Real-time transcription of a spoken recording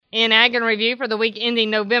In Ag and Review for the week ending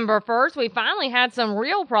November 1st, we finally had some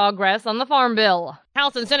real progress on the Farm Bill.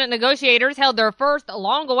 House and Senate negotiators held their first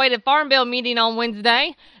long-awaited Farm Bill meeting on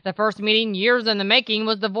Wednesday. The first meeting, years in the making,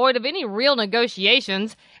 was devoid of any real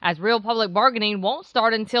negotiations, as real public bargaining won't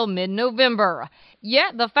start until mid-November.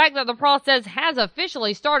 Yet, the fact that the process has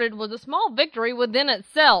officially started was a small victory within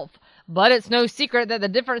itself. But it's no secret that the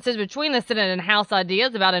differences between the Senate and House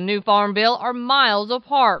ideas about a new farm bill are miles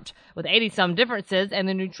apart, with 80-some differences and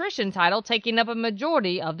the nutrition title taking up a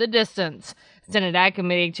majority of the distance. Senate Ag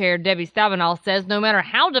Committee Chair Debbie Stabenow says no matter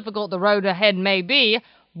how difficult the road ahead may be,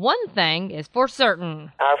 one thing is for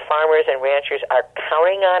certain. Our farmers and ranchers are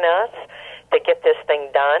counting on us to get this thing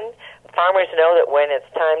done. Farmers know that when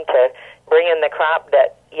it's time to bring in the crop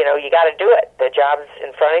that, you got to do it. The job's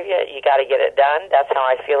in front of you. You got to get it done. That's how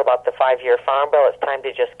I feel about the 5-year farm bill. It's time to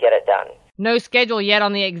just get it done. No schedule yet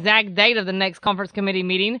on the exact date of the next conference committee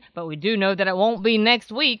meeting, but we do know that it won't be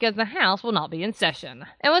next week as the House will not be in session.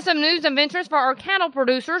 And with some news and ventures for our cattle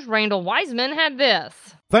producers, Randall Wiseman had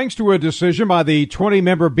this. Thanks to a decision by the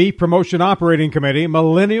 20-member Beef Promotion Operating Committee,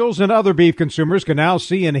 millennials and other beef consumers can now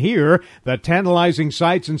see and hear the tantalizing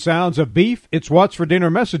sights and sounds of beef, it's what's for dinner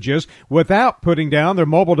messages without putting down their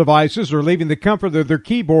mobile devices or leaving the comfort of their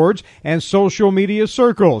keyboards and social media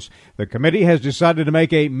circles. The committee has decided to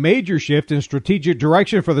make a major shift in strategic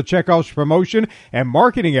direction for the Chekhov's promotion and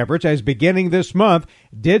marketing efforts as beginning this month,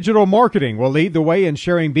 digital marketing will lead the way in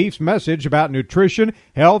sharing beef's message about nutrition,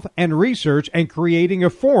 health, and research and creating a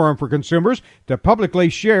forum for consumers to publicly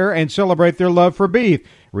share and celebrate their love for beef.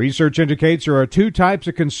 Research indicates there are two types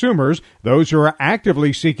of consumers, those who are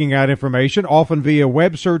actively seeking out information, often via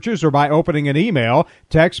web searches or by opening an email,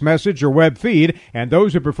 text message, or web feed, and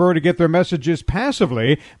those who prefer to get their messages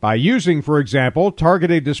passively by using, for example,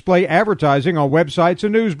 targeted display advertising on websites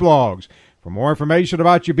and news blogs. For more information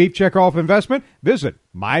about your Beef Checkoff investment, visit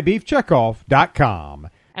mybeefcheckoff.com.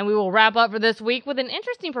 And we will wrap up for this week with an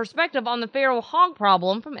interesting perspective on the feral hog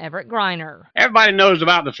problem from Everett Griner. Everybody knows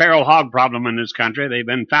about the feral hog problem in this country. They've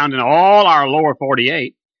been found in all our lower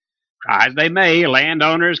 48. Try as they may,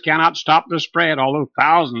 landowners cannot stop the spread, although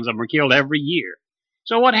thousands of them are killed every year.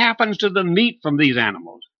 So what happens to the meat from these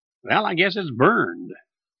animals? Well, I guess it's burned,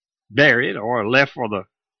 buried, or left for the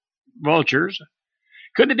vultures.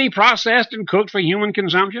 Could it be processed and cooked for human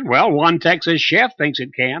consumption? Well, one Texas chef thinks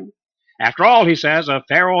it can. After all, he says, a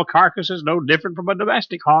feral carcass is no different from a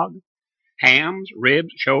domestic hog. Hams,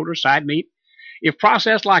 ribs, shoulders, side meat. If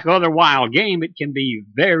processed like other wild game, it can be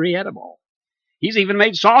very edible. He's even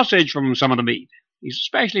made sausage from some of the meat. He's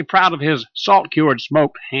especially proud of his salt-cured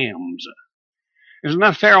smoked hams. There's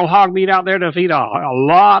enough feral hog meat out there to feed a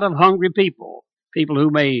lot of hungry people, people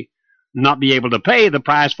who may not be able to pay the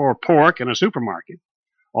price for pork in a supermarket.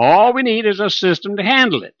 All we need is a system to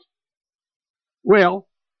handle it. Well,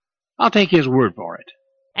 I'll take his word for it.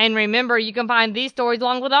 And remember, you can find these stories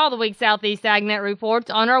along with all the week's Southeast AgNet reports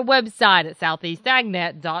on our website at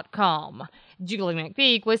southeastagnet.com. Julie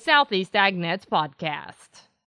McPeak with Southeast AgNet's podcast.